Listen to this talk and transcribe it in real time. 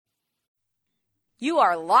You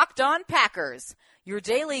are Locked On Packers, your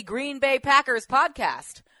daily Green Bay Packers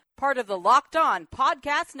podcast, part of the Locked On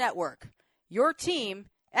Podcast Network, your team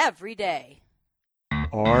every day.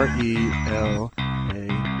 RELAX.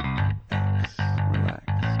 Relax.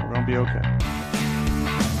 We're going to be okay.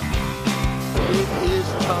 It is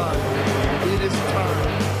time. It is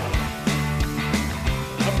time.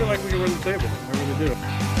 I feel like we can run the table. I really do.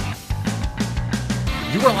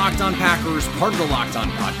 You are Locked On Packers, part of the Locked On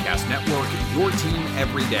Podcast Network, your team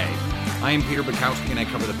every day. I am Peter Bukowski, and I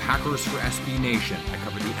cover the Packers for SB Nation. I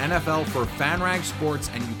cover the NFL for FanRag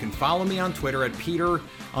Sports, and you can follow me on Twitter at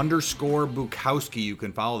Peter_Bukowski. You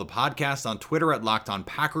can follow the podcast on Twitter at Locked On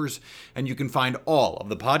Packers, and you can find all of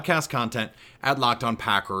the podcast content at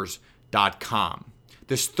LockedOnPackers.com.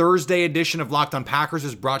 This Thursday edition of Locked On Packers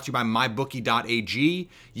is brought to you by MyBookie.ag.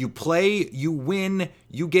 You play, you win,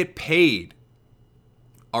 you get paid.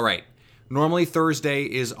 All right, normally Thursday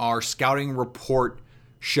is our scouting report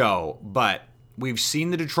show, but we've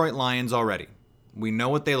seen the Detroit Lions already. We know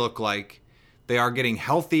what they look like. They are getting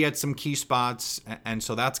healthy at some key spots, and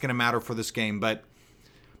so that's going to matter for this game. But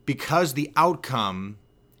because the outcome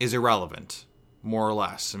is irrelevant, more or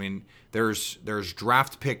less. I mean, there's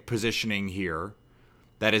draft pick positioning here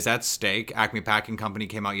that is at stake. Acme Packing Company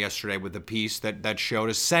came out yesterday with a piece that showed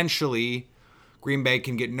essentially Green Bay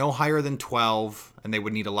can get no higher than 12, and they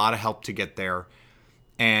would need a lot of help to get there.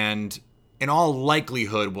 And in all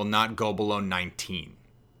likelihood, will not go below 19.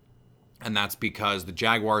 And that's because the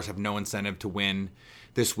Jaguars have no incentive to win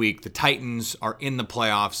this week. The Titans are in the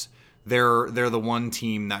playoffs. They're the one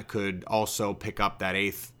team that could also pick up that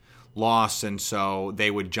 8th loss, and so they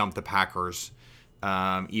would jump the Packers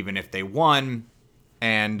even if they won,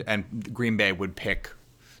 and Green Bay would pick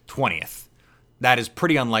 20th. That is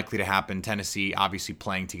pretty unlikely to happen. Tennessee obviously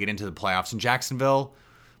playing to get into the playoffs, and Jacksonville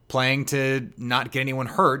playing to not get anyone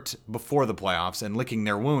hurt before the playoffs and licking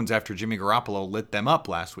their wounds after Jimmy Garoppolo lit them up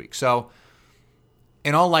last week. So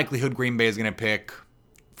in all likelihood, Green Bay is going to pick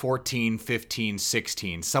 14, 15,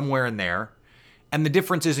 16, somewhere in there. And the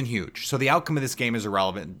difference isn't huge. So the outcome of this game is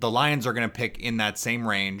irrelevant. The Lions are going to pick in that same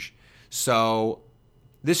range. So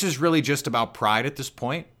this is really just about pride at this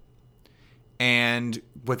point. And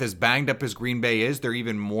with as banged up as Green Bay is, they're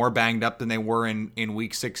even more banged up than they were in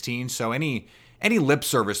Week 16. So any lip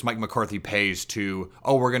service Mike McCarthy pays to,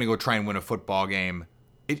 we're going to go try and win a football game,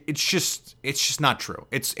 it's just not true.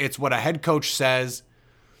 It's what a head coach says,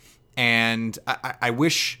 and I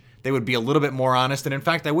wish they would be a little bit more honest. And in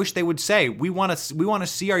fact, I wish they would say we want to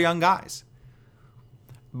see our young guys.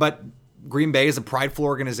 But Green Bay is a prideful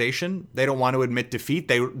organization. They don't want to admit defeat.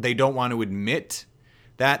 They don't want to admit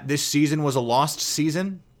that this season was a lost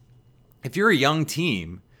season. If you're a young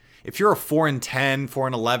team, if you're a 4-10,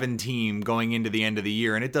 4-11 team going into the end of the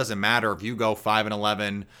year, and it doesn't matter if you go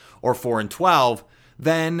 5-11 or 4-12,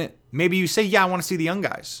 then maybe you say, I want to see the young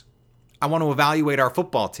guys. I want to evaluate our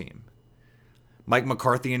football team. Mike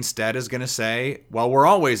McCarthy instead is going to say, we're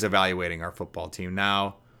always evaluating our football team.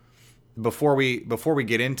 Now, before we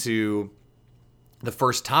get into the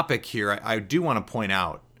first topic here, I do want to point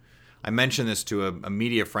out, I mentioned this to a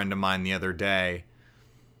media friend of mine the other day.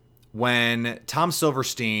 When Tom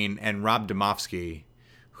Silverstein and Rob Demovsky,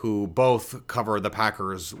 who both cover the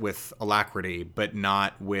Packers with alacrity, but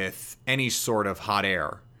not with any sort of hot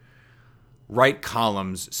air, write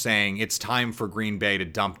columns saying it's time for Green Bay to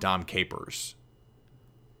dump Dom Capers,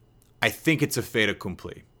 I think it's a fait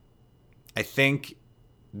accompli. I think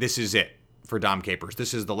this is it for Dom Capers.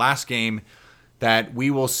 This is the last game that we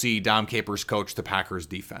will see Dom Capers coach the Packers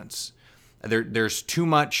defense. There's too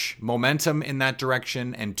much momentum in that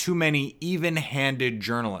direction and too many even-handed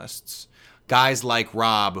journalists, guys like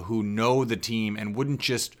Rob who know the team and wouldn't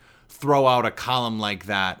just throw out a column like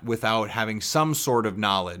that without having some sort of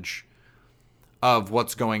knowledge of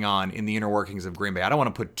what's going on in the inner workings of Green Bay. I don't want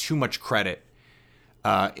to put too much credit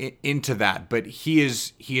into that, but he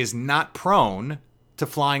is not prone to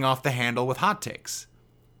flying off the handle with hot takes.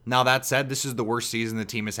 Now, that said, this is the worst season the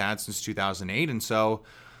team has had since 2008, and so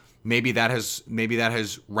maybe that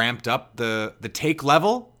has ramped up the take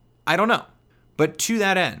level. I don't know. But to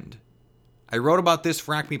that end, I wrote about this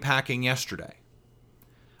for Acme Packing yesterday.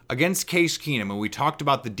 Against Case Keenum, and we talked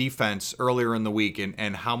about the defense earlier in the week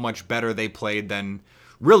and how much better they played than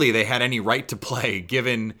really they had any right to play,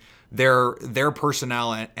 given their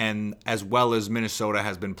personnel and as well as Minnesota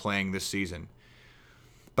has been playing this season.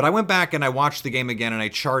 But I went back and I watched the game again and I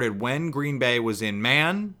charted when Green Bay was in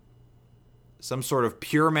man, some sort of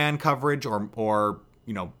pure man coverage or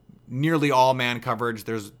nearly all man coverage.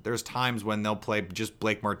 There's times when they'll play just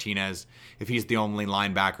Blake Martinez if he's the only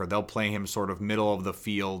linebacker. They'll play him sort of middle of the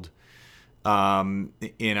field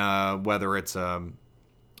in whether it's a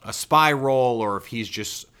spy role or if he's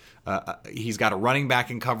just he's got a running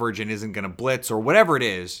back in coverage and isn't going to blitz or whatever it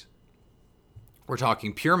is. We're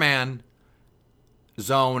talking pure man,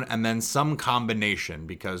 zone, and then some combination,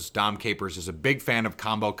 because Dom Capers is a big fan of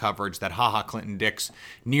combo coverage. That Clinton Dix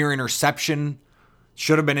near interception,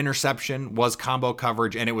 should have been interception, was combo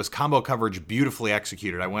coverage, and it was combo coverage beautifully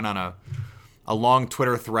executed. I went on a long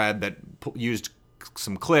Twitter thread that used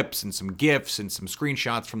some clips and some GIFs and some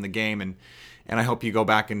screenshots from the game, and I hope you go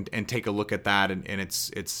back and take a look at that and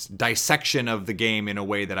its dissection of the game in a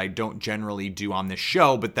way that I don't generally do on this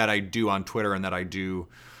show, but that I do on Twitter and that I do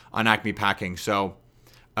on Acme Packing. So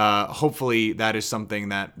hopefully that is something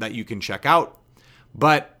that you can check out.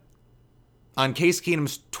 But on Case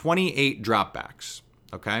Keenum's 28 dropbacks,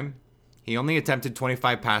 okay, he only attempted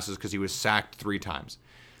 25 passes because he was sacked 3 times.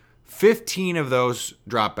 15 of those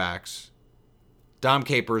dropbacks, Dom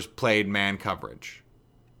Capers played man coverage.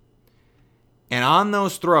 And on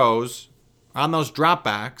those throws, on those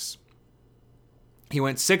dropbacks, he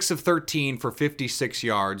went 6 of 13 for 56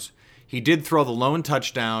 yards. He did throw the lone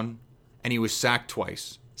touchdown, and he was sacked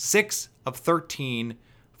twice. 6 of 13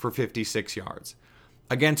 for 56 yards.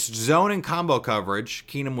 Against zone and combo coverage,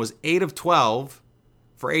 Keenum was 8 of 12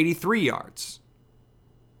 for 83 yards.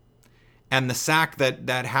 And the sack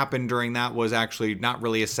that happened during that was actually not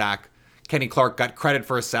really a sack. Kenny Clark got credit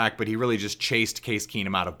for a sack, but he really just chased Case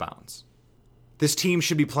Keenum out of bounds. This team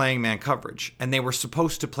should be playing man coverage, and they were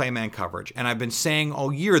supposed to play man coverage. And I've been saying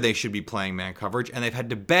all year they should be playing man coverage, and they've had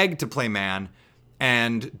to beg to play man,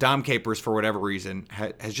 and Dom Capers, for whatever reason,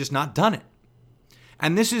 has just not done it.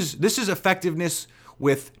 And this is effectiveness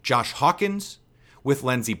with Josh Hawkins, with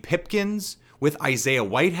Lindsey Pipkins, with Isaiah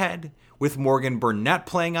Whitehead, with Morgan Burnett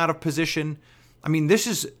playing out of position. I mean, this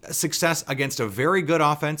is success against a very good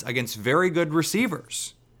offense, against very good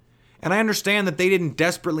receivers. And I understand that they didn't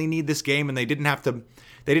desperately need this game and they didn't have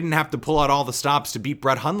to pull out all the stops to beat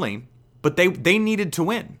Brett Hundley, but they needed to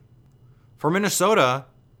win. For Minnesota,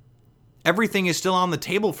 everything is still on the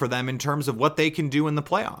table for them in terms of what they can do in the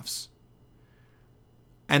playoffs.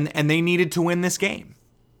 And they needed to win this game.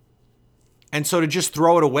 And so to just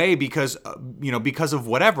throw it away because of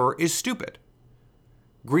whatever is stupid.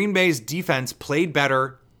 Green Bay's defense played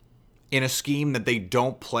better in a scheme that they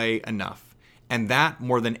don't play enough. And that,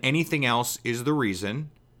 more than anything else, is the reason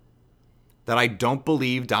that I don't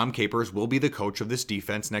believe Dom Capers will be the coach of this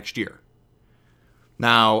defense next year.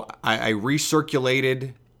 Now, I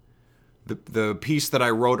recirculated the piece that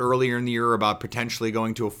I wrote earlier in the year about potentially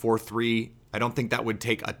going to a 4-3. I don't think that would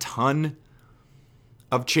take a ton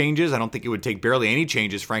of changes. I don't think it would take barely any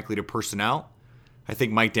changes, frankly, to personnel. I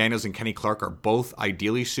think Mike Daniels and Kenny Clark are both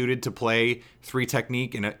ideally suited to play 3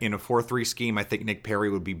 technique in a 4-3 scheme. I think Nick Perry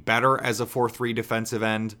would be better as a 4-3 defensive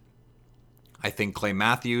end. I think Clay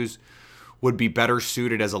Matthews would be better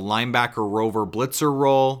suited as a linebacker rover blitzer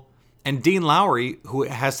role. And Dean Lowry, who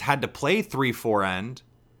has had to play 3-4 end,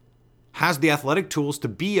 has the athletic tools to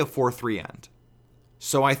be a 4-3 end.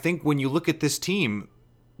 So I think when you look at this team,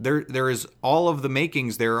 there is all of the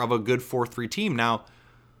makings there of a good 4-3 team. Now,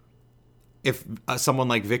 if someone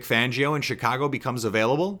like Vic Fangio in Chicago becomes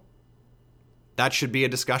available, that should be a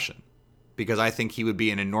discussion, because I think he would be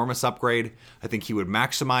an enormous upgrade. I think he would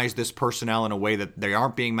maximize this personnel in a way that they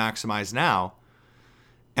aren't being maximized now.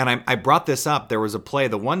 And I brought this up. There was a play,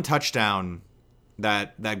 the one touchdown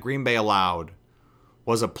that Green Bay allowed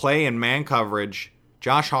was a play in man coverage.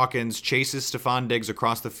 Josh Hawkins chases Stephon Diggs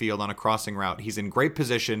across the field on a crossing route. He's in great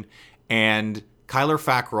position, and Kyler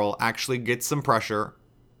Fackrell actually gets some pressure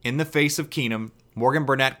in the face of Keenum. Morgan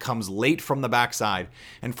Burnett comes late from the backside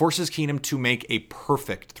and forces Keenum to make a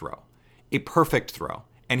perfect throw. A perfect throw.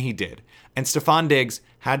 And he did. And Stephon Diggs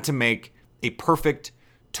had to make a perfect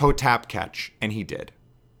toe tap catch, and he did.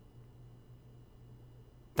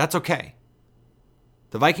 That's okay.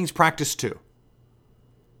 The Vikings practice too.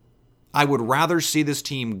 I would rather see this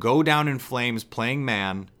team go down in flames playing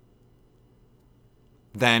man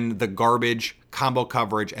than the garbage combo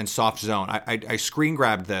coverage and soft zone. I screen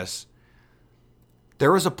grabbed this.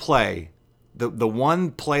 There was a play. The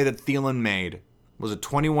one play that Thielen made was a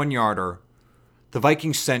 21-yarder. The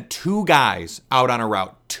Vikings sent 2 guys out on a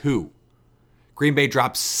route. 2. Green Bay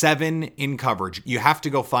dropped 7 in coverage. You have to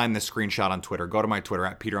go find this screenshot on Twitter. Go to my Twitter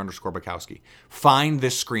at Peter_Bukowski. Find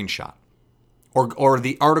this screenshot. Or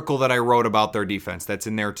the article that I wrote about their defense. That's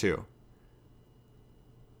in there too.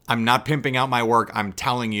 I'm not pimping out my work. I'm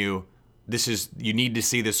telling you, you need to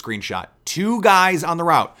see this screenshot. 2 guys on the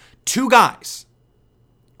route. 2 guys.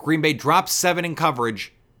 Green Bay drops 7 in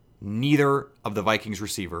coverage. Neither of the Vikings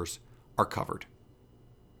receivers are covered.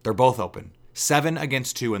 They're both open. 7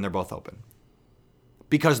 against 2, and they're both open.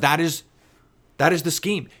 because that is the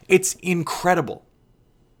scheme. It's incredible.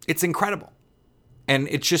 It's incredible. And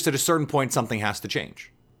it's just at a certain point, something has to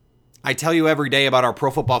change. I tell you every day about our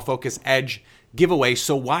Pro Football Focus Edge giveaway,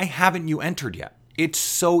 so why haven't you entered yet? It's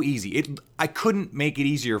so easy. I couldn't make it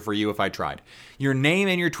easier for you if I tried. Your name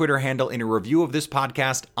and your Twitter handle in a review of this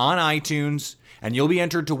podcast on iTunes, and you'll be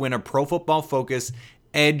entered to win a Pro Football Focus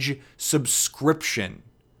Edge subscription.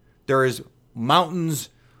 There is mountains,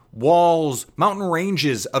 walls, mountain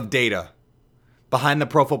ranges of data behind the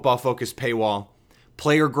Pro Football Focus paywall.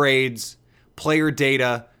 Player grades, player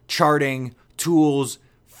data, charting, tools,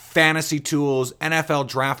 fantasy tools, NFL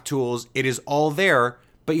draft tools. It is all there,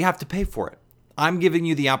 but you have to pay for it. I'm giving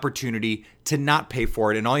you the opportunity to not pay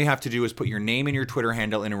for it, and all you have to do is put your name and your Twitter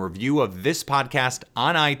handle in a review of this podcast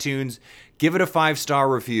on iTunes, give it a 5-star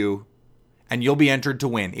review, and you'll be entered to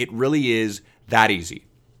win. It really is that easy.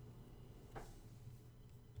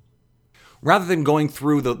 Rather than going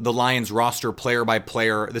through the Lions roster player by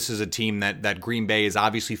player, this is a team that Green Bay is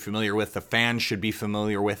obviously familiar with. The fans should be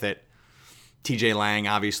familiar with it. TJ Lang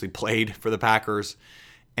obviously played for the Packers,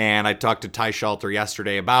 and I talked to Ty Shelter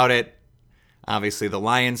yesterday about it. Obviously, the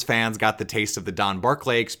Lions fans got the taste of the Don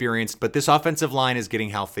Barclay experience, but this offensive line is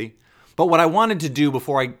getting healthy. But what I wanted to do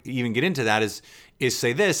before I even get into that is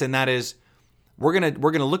say this, and that is we're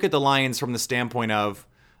gonna look at the Lions from the standpoint of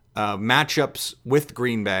matchups with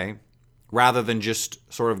Green Bay, rather than just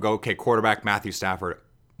sort of go, okay, quarterback Matthew Stafford,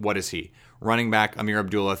 what is he? Running back Amir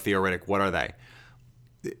Abdullah, Theo Riddick, what are they?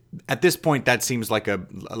 At this point, that seems like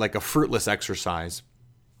a fruitless exercise.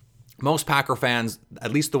 Most Packer fans,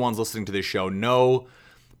 at least the ones listening to this show, know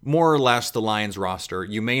more or less the Lions roster.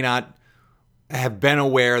 You may not have been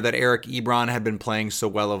aware that Eric Ebron had been playing so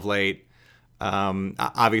well of late.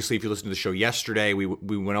 Obviously, if you listened to the show yesterday, we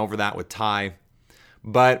went over that with Ty.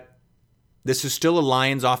 But this is still a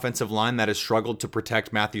Lions offensive line that has struggled to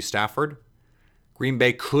protect Matthew Stafford. Green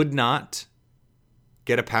Bay could not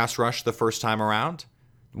get a pass rush the first time around.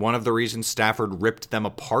 One of the reasons Stafford ripped them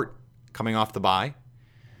apart coming off the bye.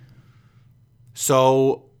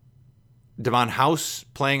 So, Devon House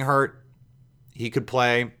playing hurt. He could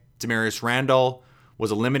play. Demarius Randall was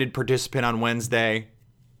a limited participant on Wednesday.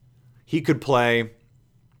 He could play.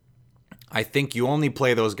 I think you only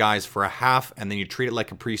play those guys for a half, and then you treat it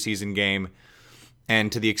like a preseason game. And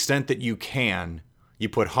to the extent that you can, you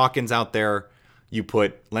put Hawkins out there. You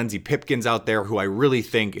put Lindsey Pipkins out there, who I really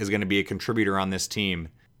think is going to be a contributor on this team.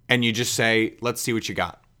 And you just say, let's see what you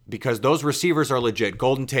got. Because those receivers are legit.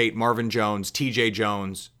 Golden Tate, Marvin Jones, TJ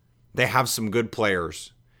Jones. They have some good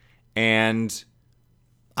players. And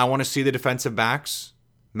I want to see the defensive backs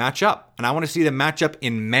match up. And I want to see them match up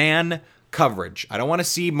in man coverage. I don't want to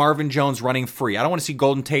see Marvin Jones running free. I don't want to see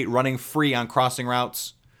Golden Tate running free on crossing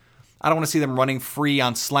routes. I don't want to see them running free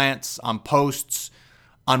on slants, on posts,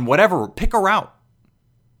 on whatever. Pick a route.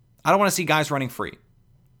 I don't want to see guys running free.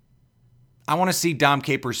 I want to see Dom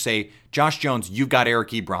Capers say, Josh Jones, you've got Eric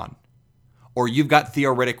Ebron. Or you've got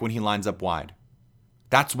Theo Riddick when he lines up wide.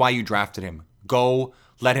 That's why you drafted him. Go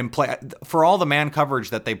let him play. For all the man coverage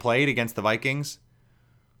that they played against the Vikings,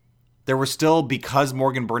 there was still, because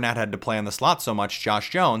Morgan Burnett had to play on the slot so much, Josh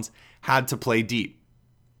Jones had to play deep.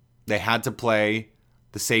 They had to play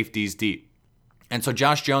the safeties deep. And so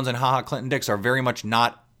Josh Jones and HaHa Clinton-Dix are very much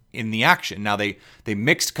not in the action. Now, they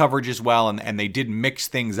mixed coverage as well, and they did mix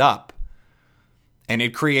things up. And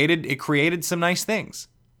it created some nice things.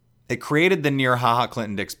 It created the near HaHa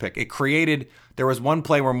Clinton-Dix pick. There was one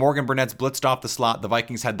play where Morgan Burnett's blitzed off the slot. The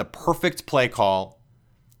Vikings had the perfect play call.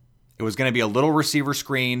 It was going to be a little receiver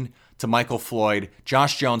screen to Michael Floyd.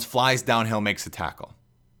 Josh Jones flies downhill, makes a tackle.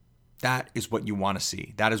 That is what you want to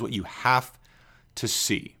see. That is what you have to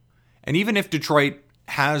see. And even if Detroit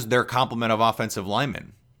has their complement of offensive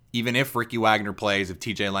linemen, even if Ricky Wagner plays, if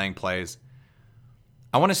TJ Lang plays,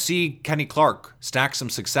 I want to see Kenny Clark stack some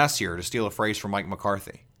success here, to steal a phrase from Mike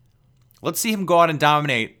McCarthy. Let's see him go out and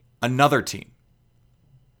dominate another team.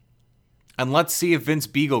 And let's see if Vince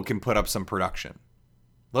Beagle can put up some production.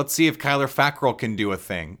 Let's see if Kyler Fackrell can do a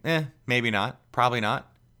thing. Maybe not. Probably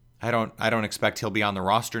not. I don't expect he'll be on the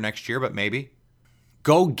roster next year, but maybe.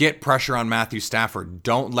 Go get pressure on Matthew Stafford.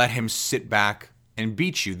 Don't let him sit back and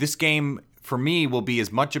beat you. This game, for me, will be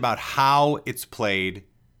as much about how it's played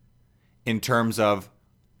in terms of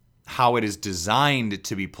how it is designed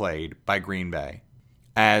to be played by Green Bay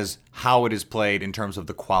as how it is played in terms of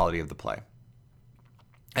the quality of the play.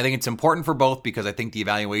 I think it's important for both because I think the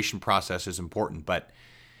evaluation process is important. But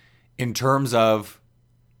in terms of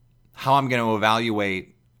how I'm going to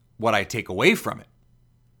evaluate what I take away from it,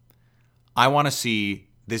 I want to see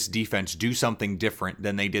this defense do something different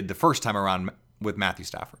than they did the first time around with Matthew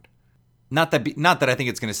Stafford. Not that I think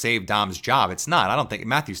it's going to save Dom's job. It's not. I don't think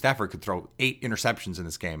Matthew Stafford could throw 8 interceptions in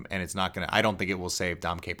this game, and it's not going to. I don't think it will save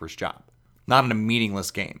Dom Capers' job. Not in a meaningless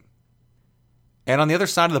game. And on the other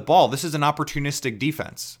side of the ball, this is an opportunistic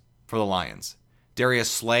defense for the Lions. Darius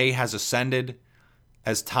Slay has ascended.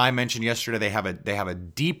 As Ty mentioned yesterday, they have a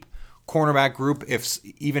deep cornerback group.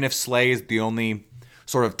 Even if Slay is the only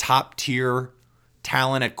sort of top tier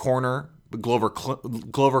talent at corner, Glover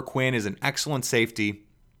Quinn is an excellent safety.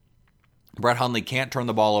 Brett Hundley can't turn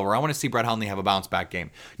the ball over. I want to see Brett Hundley have a bounce back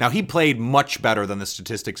game. Now, he played much better than the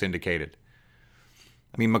statistics indicated.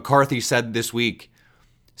 I mean, McCarthy said this week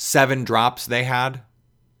 7 drops they had.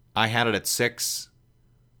 I had it at 6.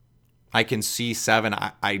 I can see 7.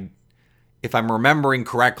 I if I'm remembering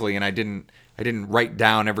correctly, and I didn't write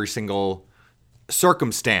down every single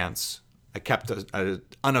circumstance. I kept an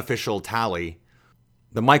unofficial tally.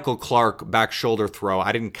 The Michael Clark back shoulder throw,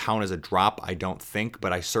 I didn't count as a drop, I don't think,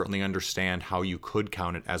 but I certainly understand how you could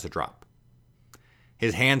count it as a drop.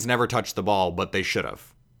 His hands never touched the ball, but they should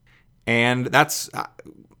have. And that's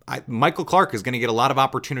Michael Clark is going to get a lot of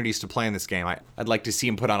opportunities to play in this game. I'd like to see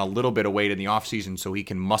him put on a little bit of weight in the offseason so he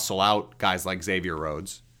can muscle out guys like Xavier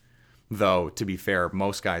Rhodes. Though, to be fair,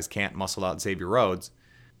 most guys can't muscle out Xavier Rhodes.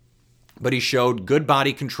 But he showed good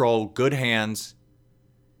body control, good hands.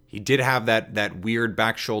 He did have that weird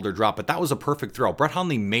back shoulder drop, but that was a perfect throw. Brett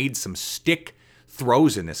Hundley made some stick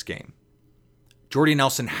throws in this game. Jordy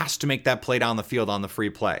Nelson has to make that play down the field on the free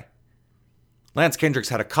play. Lance Kendricks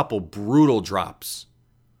had a couple brutal drops.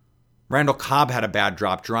 Randall Cobb had a bad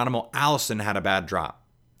drop. Geronimo Allison had a bad drop.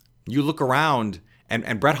 You look around,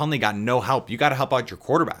 and Brett Hundley got no help. You got to help out your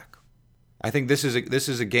quarterback. I think this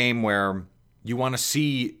is a game where you want to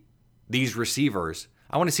see these receivers.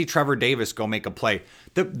 I want to see Trevor Davis go make a play.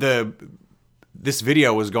 This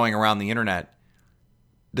video was going around the internet.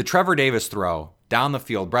 The Trevor Davis throw down the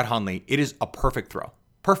field, Brett Hundley, it is a perfect throw.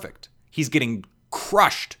 Perfect. He's getting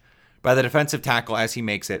crushed by the defensive tackle as he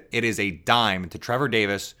makes it. It is a dime to Trevor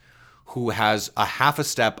Davis, who has a half a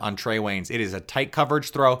step on Trey Waynes. It is a tight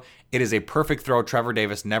coverage throw. It is a perfect throw. Trevor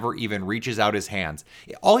Davis never even reaches out his hands.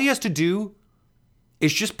 All he has to do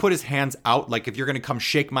is just put his hands out, like if you're going to come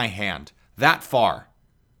shake my hand that far.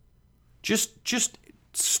 Just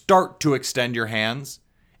start to extend your hands,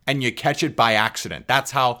 and you catch it by accident.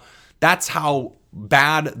 That's how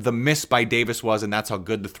bad the miss by Davis was, and that's how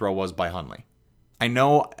good the throw was by Hundley. I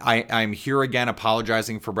know I'm here again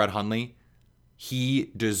apologizing for Brett Hundley.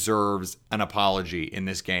 He deserves an apology in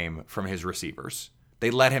this game from his receivers.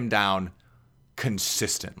 They let him down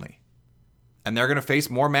consistently. And they're going to face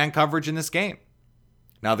more man coverage in this game.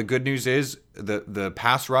 Now, the good news is the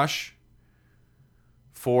pass rush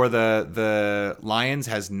for the Lions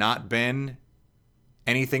has not been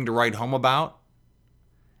anything to write home about.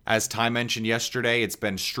 As Ty mentioned yesterday, it's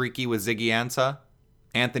been streaky with Ziggy Ansah,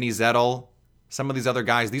 Anthony Zettel, some of these other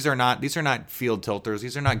guys. These are not field tilters.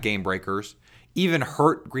 These are not game breakers. Even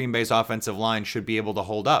hurt Green Bay's offensive line should be able to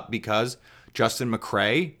hold up because Justin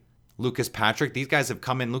McCray, Lucas Patrick, these guys have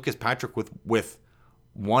come in. Lucas Patrick with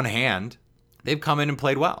one hand, they've come in and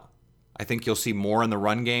played well. I think you'll see more in the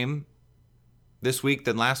run game this week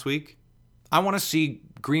than last week. I want to see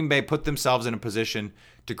Green Bay put themselves in a position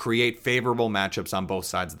to create favorable matchups on both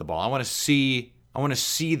sides of the ball. I want to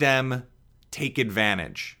see them take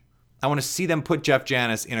advantage. I want to see them put Jeff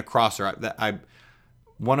Janis in a crosser.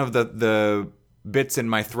 One of the bits in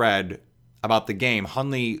my thread about the game,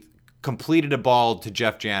 Hundley completed a ball to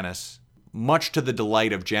Jeff Janis, much to the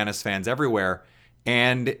delight of Janis fans everywhere.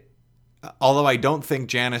 And although I don't think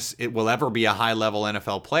Janis will ever be a high-level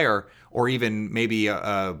NFL player or even maybe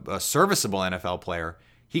a serviceable NFL player,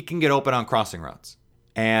 he can get open on crossing routes.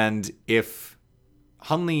 And if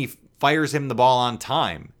Hundley fires him the ball on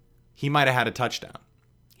time, he might have had a touchdown.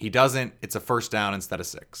 He doesn't. It's a first down instead of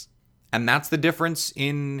 6. And that's the difference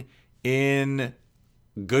in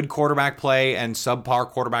good quarterback play and subpar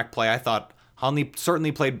quarterback play. I thought Hundley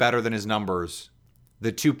certainly played better than his numbers.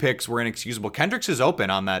 The 2 picks were inexcusable. Kendricks is open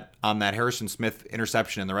on that Harrison Smith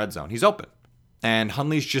interception in the red zone. He's open. And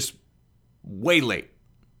Hundley's just way late.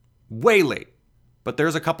 Way late. But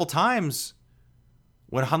there's a couple times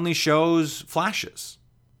when Hundley shows flashes.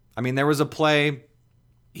 I mean, there was a play,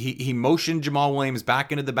 he motioned Jamal Williams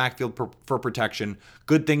back into the backfield for protection.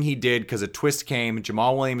 Good thing he did because a twist came.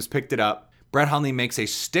 Jamal Williams picked it up. Brett Hundley makes a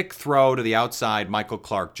stick throw to the outside. Michael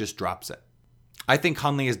Clark just drops it. I think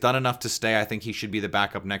Hundley has done enough to stay. I think he should be the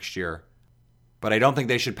backup next year. But I don't think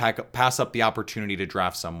they should pass up the opportunity to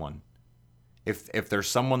draft someone. If there's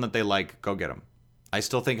someone that they like, go get him. I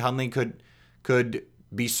still think Hundley could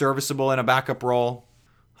be serviceable in a backup role.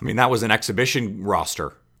 I mean, that was an exhibition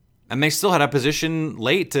roster. And they still had a position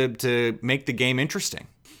late to make the game interesting.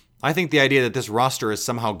 I think the idea that this roster is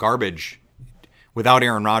somehow garbage without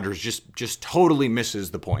Aaron Rodgers just totally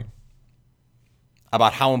misses the point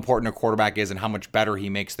about how important a quarterback is and how much better he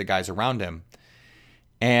makes the guys around him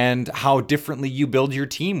and how differently you build your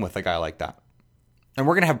team with a guy like that. And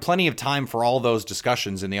we're going to have plenty of time for all those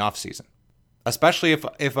discussions in the offseason, especially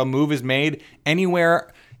if a move is made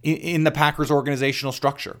anywhere in the Packers organizational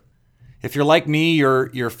structure. If you're like me,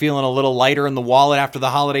 you're feeling a little lighter in the wallet after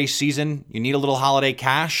the holiday season, you need a little holiday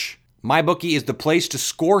cash, MyBookie is the place to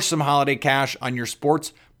score some holiday cash on your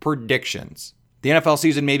sports predictions. The NFL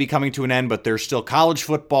season may be coming to an end, but there's still college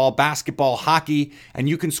football, basketball, hockey, and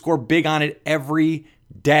you can score big on it every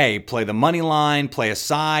day. Play the money line, play a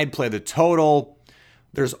side, play the total.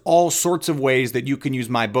 There's all sorts of ways that you can use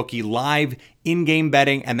MyBookie live in-game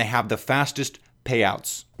betting, and they have the fastest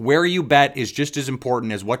payouts. Where you bet is just as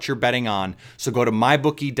important as what you're betting on. So go to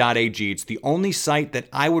mybookie.ag. It's the only site that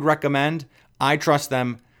I would recommend. I trust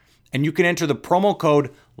them. And you can enter the promo code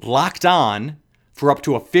LOCKEDON for up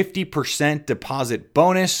to a 50% deposit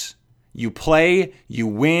bonus. You play, you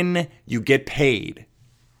win, you get paid.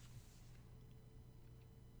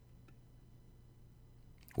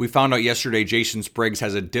 We found out yesterday Jason Spriggs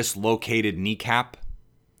has a dislocated kneecap.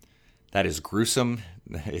 That is gruesome.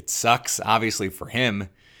 It sucks, obviously, for him.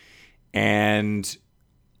 And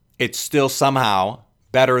it's still somehow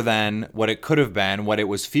better than what it could have been, what it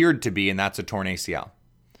was feared to be, and that's a torn ACL.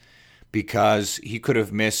 Because he could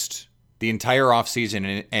have missed the entire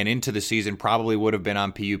offseason and into the season, probably would have been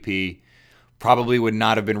on PUP, probably would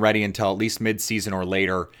not have been ready until at least midseason or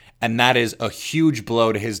later. And that is a huge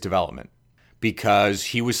blow to his development because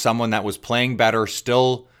he was someone that was playing better,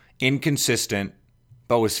 still inconsistent,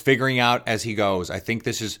 but was figuring out as he goes. I think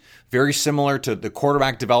this is very similar to the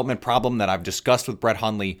quarterback development problem that I've discussed with Brett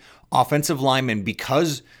Hundley. Offensive linemen,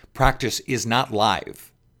 because practice is not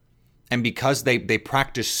live, and because they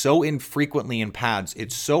practice so infrequently in pads,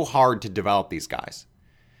 it's so hard to develop these guys.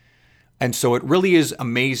 And so it really is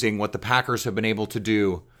amazing what the Packers have been able to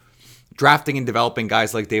do, drafting and developing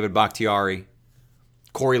guys like David Bakhtiari,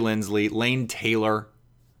 Corey Linsley, Lane Taylor.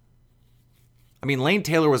 I mean, Lane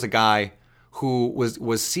Taylor was a guy who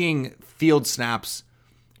was seeing field snaps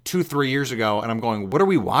 2-3 years ago, and I'm going, what are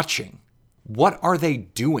we watching? What are they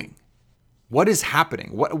doing? What is happening?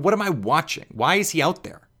 What am I watching? Why is he out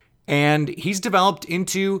there? And he's developed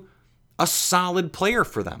into a solid player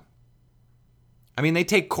for them. I mean, they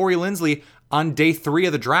take Corey Linsley on day 3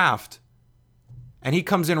 of the draft, and he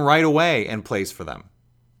comes in right away and plays for them.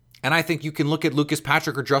 And I think you can look at Lucas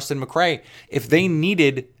Patrick or Justin McCray. If they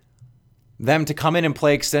needed them to come in and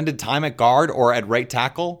play extended time at guard or at right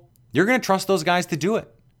tackle, you're going to trust those guys to do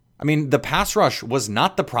it. I mean, the pass rush was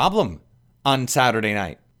not the problem on Saturday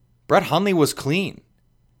night. Brett Hundley was clean.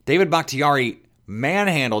 David Bakhtiari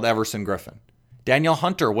manhandled Everson Griffin. Daniel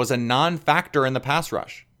Hunter was a non-factor in the pass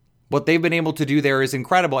rush. What they've been able to do there is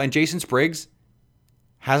incredible. And Jason Spriggs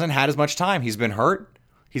hasn't had as much time. He's been hurt.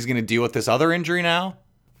 He's going to deal with this other injury now.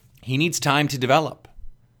 He needs time to develop.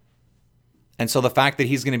 And so the fact that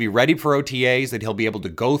he's going to be ready for OTAs, that he'll be able to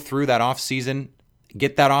go through that offseason,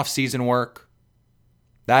 get that offseason work,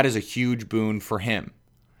 that is a huge boon for him.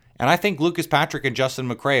 And I think Lucas Patrick and Justin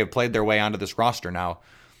McCray have played their way onto this roster now.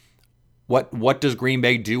 What does Green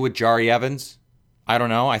Bay do with Jari Evans? I don't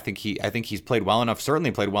know. I think he's played well enough,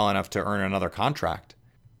 certainly played well enough to earn another contract.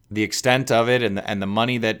 The extent of it and the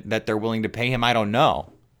money that they're willing to pay him, I don't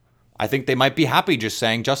know. I think they might be happy just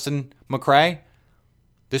saying, Justin McCray,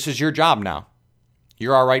 this is your job now.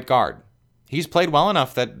 You're our right guard. He's played well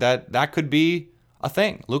enough that could be a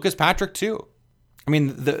thing. Lucas Patrick too. I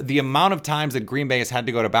mean, the amount of times that Green Bay has had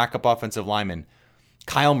to go to backup offensive linemen,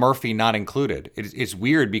 Kyle Murphy not included. It's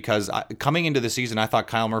weird because coming into the season, I thought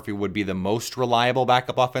Kyle Murphy would be the most reliable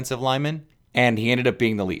backup offensive lineman, and he ended up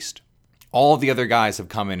being the least. All of the other guys have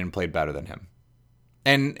come in and played better than him.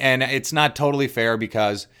 And it's not totally fair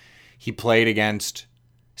because he played against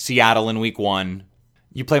Seattle in week 1.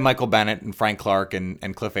 You play Michael Bennett and Frank Clark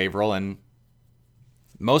and Cliff Averill, and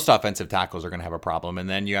most offensive tackles are going to have a problem. And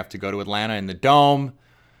then you have to go to Atlanta in the Dome,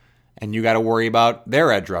 and you got to worry about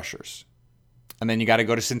their edge rushers. And then you got to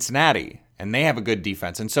go to Cincinnati, and they have a good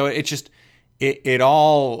defense. And so it just it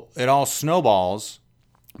all snowballs.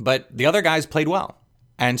 But the other guys played well,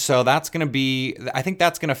 and so I think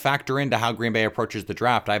that's going to factor into how Green Bay approaches the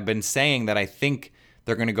draft. I've been saying that I think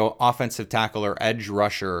they're going to go offensive tackle or edge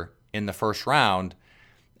rusher in the first round.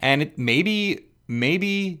 And maybe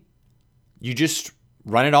you just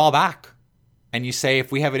run it all back. And you say,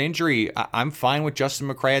 if we have an injury, I'm fine with Justin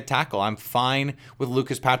McCray at tackle. I'm fine with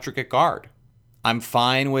Lucas Patrick at guard. I'm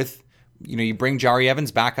fine with you bring Jari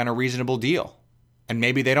Evans back on a reasonable deal. And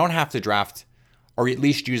maybe they don't have to draft or at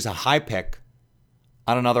least use a high pick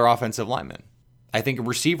on another offensive lineman. I think a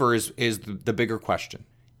receiver is the bigger question.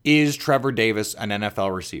 Is Trevor Davis an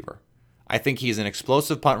NFL receiver? I think he's an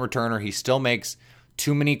explosive punt returner. He still makes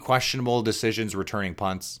too many questionable decisions returning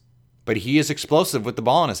punts, but he is explosive with the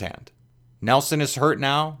ball in his hand. Nelson is hurt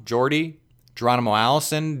now. Jordy, Geronimo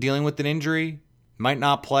Allison dealing with an injury, might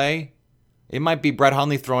not play. It might be Brett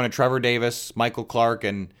Hundley throwing at Trevor Davis, Michael Clark,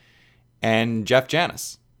 and Jeff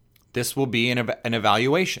Janis. This will be an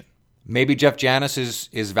evaluation. Maybe Jeff Janis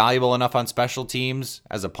is valuable enough on special teams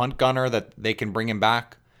as a punt gunner that they can bring him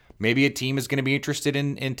back. Maybe a team is going to be interested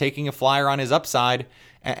in taking a flyer on his upside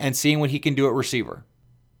and seeing what he can do at receiver.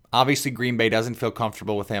 Obviously, Green Bay doesn't feel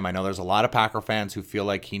comfortable with him. I know there's a lot of Packer fans who feel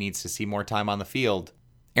like he needs to see more time on the field.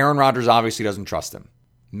 Aaron Rodgers obviously doesn't trust him.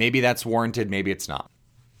 Maybe that's warranted, maybe it's not.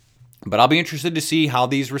 But I'll be interested to see how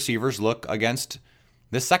these receivers look against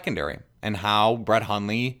this secondary and how Brett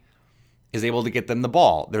Hundley is able to get them the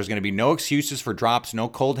ball. There's going to be no excuses for drops, no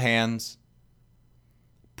cold hands,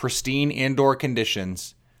 pristine indoor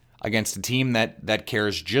conditions against a team that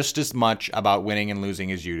cares just as much about winning and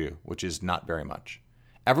losing as you do, which is not very much.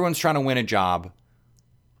 Everyone's trying to win a job.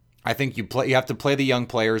 I think you have to play the young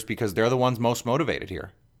players because they're the ones most motivated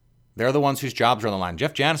here. They're the ones whose jobs are on the line.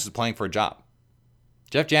 Jeff Janis is playing for a job.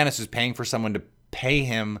 Jeff Janis is paying for someone to pay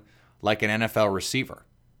him like an NFL receiver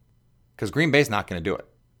because Green Bay's not going to do it.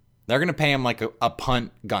 They're going to pay him like a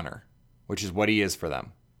punt gunner, which is what he is for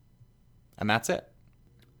them. And that's it.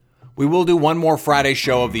 We will do one more Friday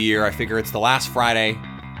show of the year. I figure it's the last Friday,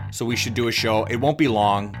 so we should do a show. It won't be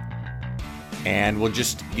long. And we'll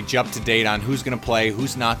just get you up to date on who's going to play,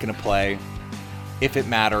 who's not going to play, if it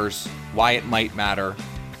matters, why it might matter.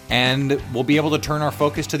 And we'll be able to turn our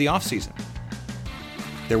focus to the offseason.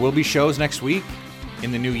 There will be shows next week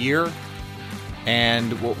in the new year.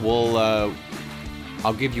 And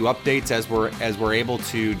I'll give you updates as we're able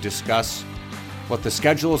to discuss what the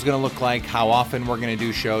schedule is going to look like, how often we're going to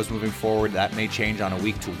do shows moving forward. That may change on a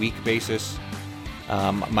week-to-week basis.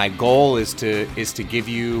 My goal is to give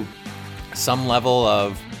you some level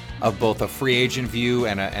of both a free agent view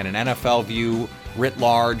and an NFL view writ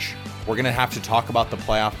large. We're going to have to talk about the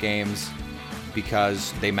playoff games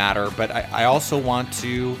because they matter, but I also want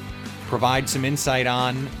to provide some insight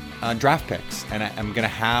on draft picks, and I'm going to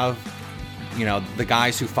have the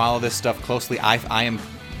guys who follow this stuff closely. I am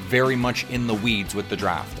very much in the weeds with the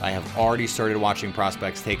draft. I have already started watching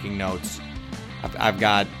prospects, taking notes. I've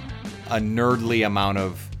got a nerdly amount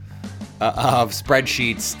of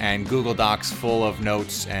spreadsheets and Google Docs full of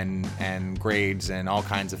notes and grades and all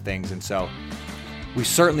kinds of things. And so we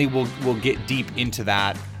certainly will get deep into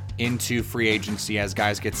that, into free agency as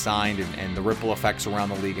guys get signed and the ripple effects around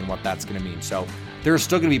the league and what that's going to mean. So there's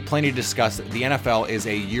still going to be plenty to discuss. The NFL is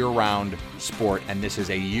a year-round sport, and this is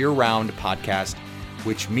a year-round podcast,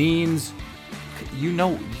 which means you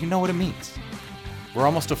know what it means. We're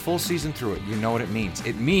almost a full season through it. You know what it means.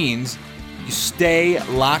 It means you stay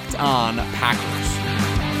locked on Packers.